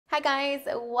Hi guys,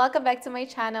 welcome back to my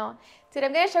channel. Today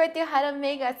I'm going to share with you how to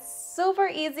make a super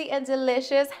easy and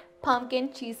delicious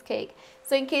pumpkin cheesecake.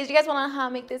 So in case you guys want to know how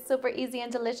to make this super easy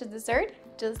and delicious dessert,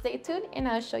 just stay tuned and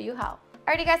I'll show you how.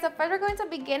 Alrighty guys, so first we're going to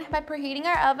begin by preheating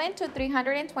our oven to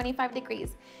 325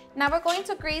 degrees. Now we're going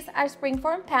to grease our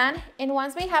springform pan, and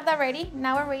once we have that ready,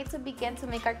 now we're ready to begin to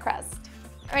make our crust.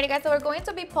 Alrighty guys, so we're going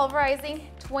to be pulverizing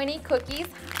 20 cookies.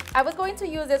 I was going to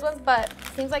use this ones, but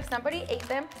seems like somebody ate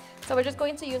them. So we're just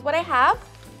going to use what I have,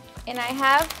 and I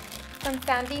have some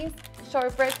Sandy's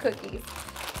shortbread cookies.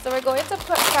 So we're going to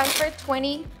transfer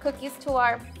 20 cookies to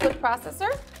our food processor.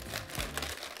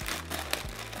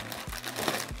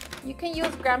 You can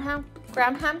use graham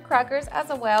ham crackers as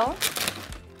well.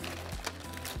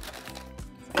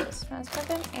 So just transfer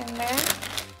them in there.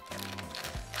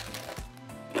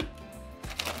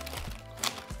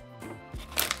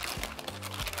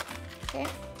 Okay.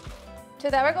 To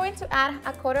that we're going to add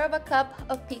a quarter of a cup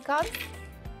of pecans,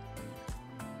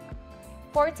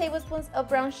 4 tablespoons of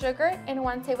brown sugar, and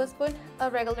 1 tablespoon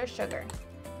of regular sugar.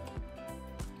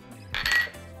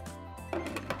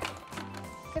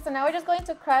 Okay, so now we're just going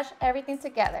to crush everything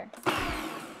together.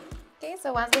 Okay,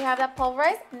 so once we have that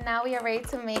pulverized, now we are ready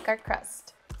to make our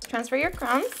crust. Transfer your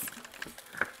crumbs.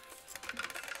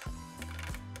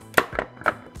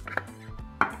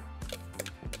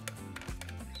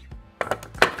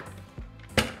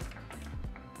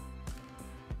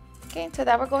 Okay, to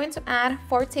that we're going to add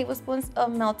 4 tablespoons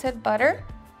of melted butter.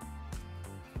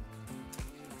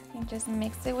 And just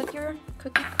mix it with your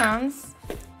cookie crumbs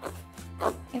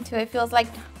until it feels like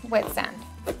wet sand.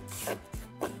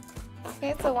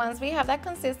 Okay, so once we have that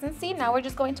consistency, now we're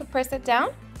just going to press it down.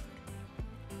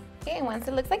 Okay, and once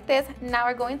it looks like this, now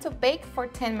we're going to bake for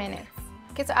 10 minutes.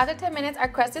 Okay, so after 10 minutes, our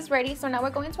crust is ready. So now we're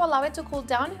going to allow it to cool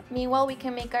down. Meanwhile, we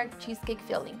can make our cheesecake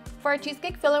filling. For our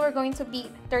cheesecake filling, we're going to beat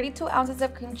 32 ounces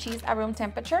of cream cheese at room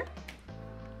temperature,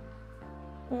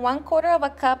 1/4 of a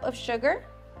cup of sugar,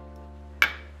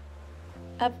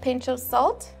 a pinch of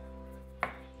salt,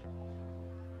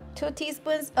 2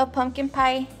 teaspoons of pumpkin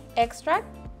pie extract,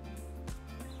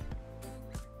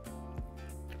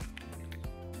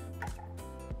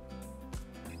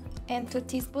 and 2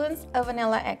 teaspoons of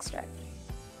vanilla extract.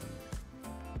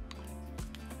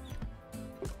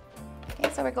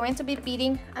 So we're going to be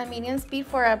beating at medium speed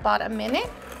for about a minute.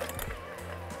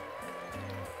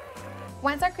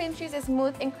 Once our cream cheese is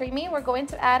smooth and creamy, we're going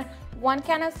to add 1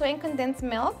 can of soy and condensed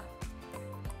milk,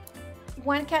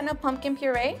 1 can of pumpkin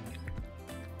puree,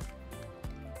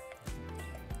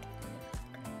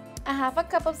 1/2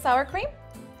 cup of sour cream,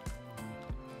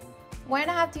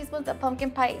 1.5 teaspoons of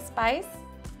pumpkin pie spice,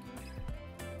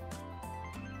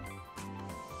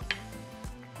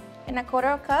 and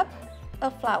 1/4 cup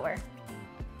of flour.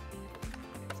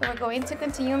 So we're going to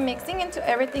continue mixing until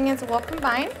everything is well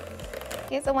combined.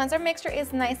 Okay, so once our mixture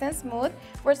is nice and smooth,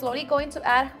 we're slowly going to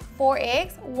add 4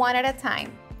 eggs, 1 at a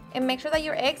time. And make sure that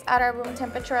your eggs are at room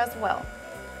temperature as well.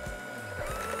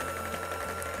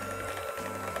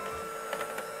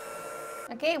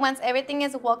 Okay, once everything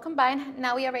is well combined,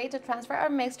 now we are ready to transfer our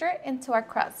mixture into our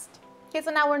crust. Okay, so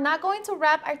now we're not going to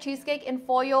wrap our cheesecake in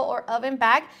foil or oven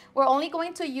bag. We're only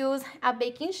going to use a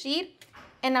baking sheet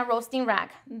and a roasting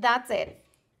rack. That's it.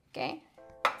 Okay,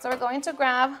 so we're going to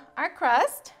grab our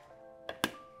crust,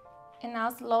 and now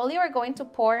slowly we're going to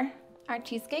pour our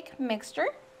cheesecake mixture.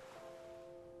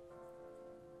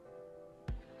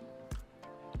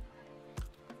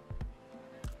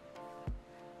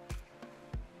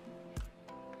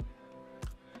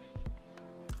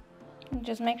 And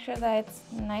just make sure that it's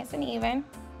nice and even,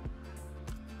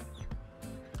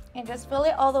 and just fill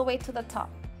it all the way to the top.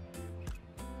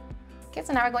 Okay,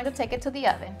 so now we're going to take it to the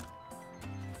oven.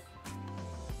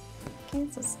 Okay,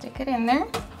 so stick it in there.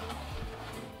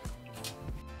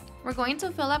 We're going to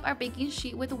fill up our baking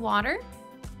sheet with water.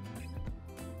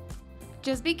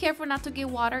 Just be careful not to get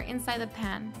water inside the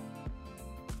pan.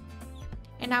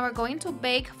 And now we're going to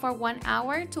bake for 1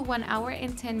 hour to 1 hour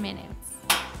and 10 minutes.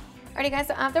 Alrighty guys,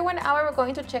 so after 1 hour, we're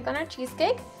going to check on our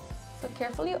cheesecake. So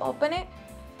carefully open it.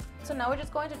 So now we're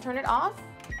just going to turn it off.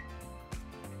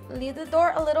 Leave the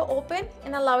door a little open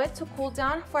and allow it to cool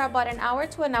down for about 1 hour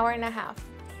to 1 hour and a half.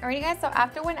 Alrighty guys, so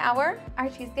after 1 hour, our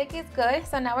cheesecake is good.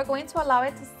 So now we're going to allow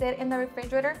it to sit in the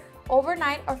refrigerator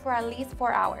overnight or for at least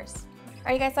 4 hours.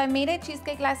 Alright guys, so I made a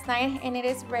cheesecake last night and it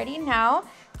is ready now.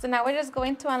 So now we're just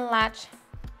going to unlatch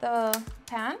the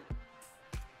pan.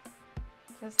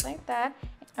 Just like that.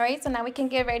 Alright, so now we can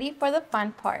get ready for the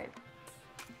fun part.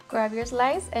 Grab your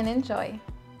slice and enjoy.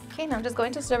 Okay, now I'm just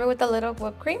going to serve it with a little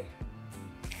whipped cream.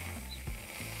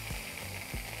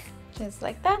 Just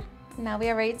like that. Now we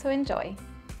are ready to enjoy.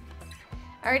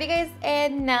 Alrighty guys,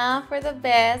 and now for the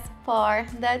best part,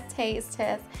 the taste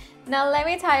test. Now let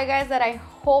me tell you guys that I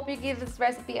hope you give this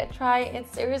recipe a try.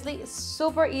 It's seriously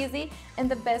super easy,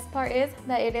 and the best part is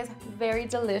that it is very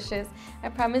delicious. I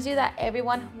promise you that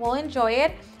everyone will enjoy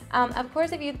it. Of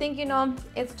course, if you think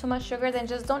it's too much sugar, then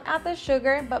just don't add the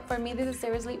sugar, but for me this is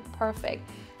seriously perfect.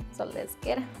 So let's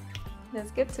get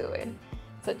to it.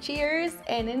 So cheers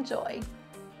and enjoy.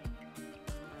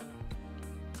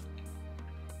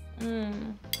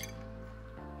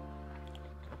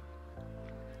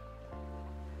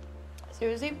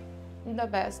 Seriously, the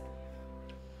best.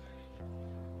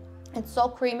 It's so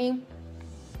creamy.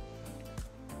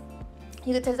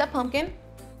 You can taste that pumpkin,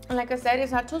 and like I said,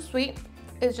 it's not too sweet.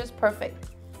 It's just perfect.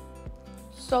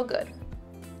 So good.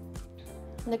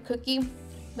 The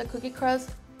cookie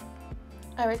crust,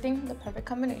 everything, the perfect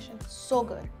combination. So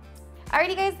good.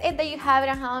 Alrighty guys, and there you have it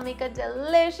on how to make a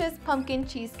delicious pumpkin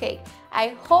cheesecake.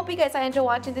 I hope you guys enjoyed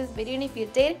watching this video, and if you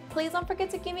did, please don't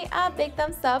forget to give me a big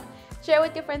thumbs up, share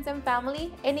with your friends and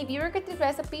family, and if you regret this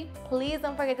recipe, please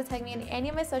don't forget to tag me in any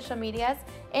of my social medias,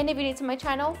 and if you're new to my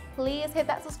channel, please hit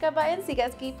that subscribe button so you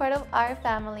guys can be part of our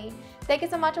family. Thank you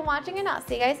so much for watching, and I'll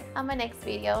see you guys on my next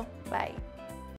video. Bye.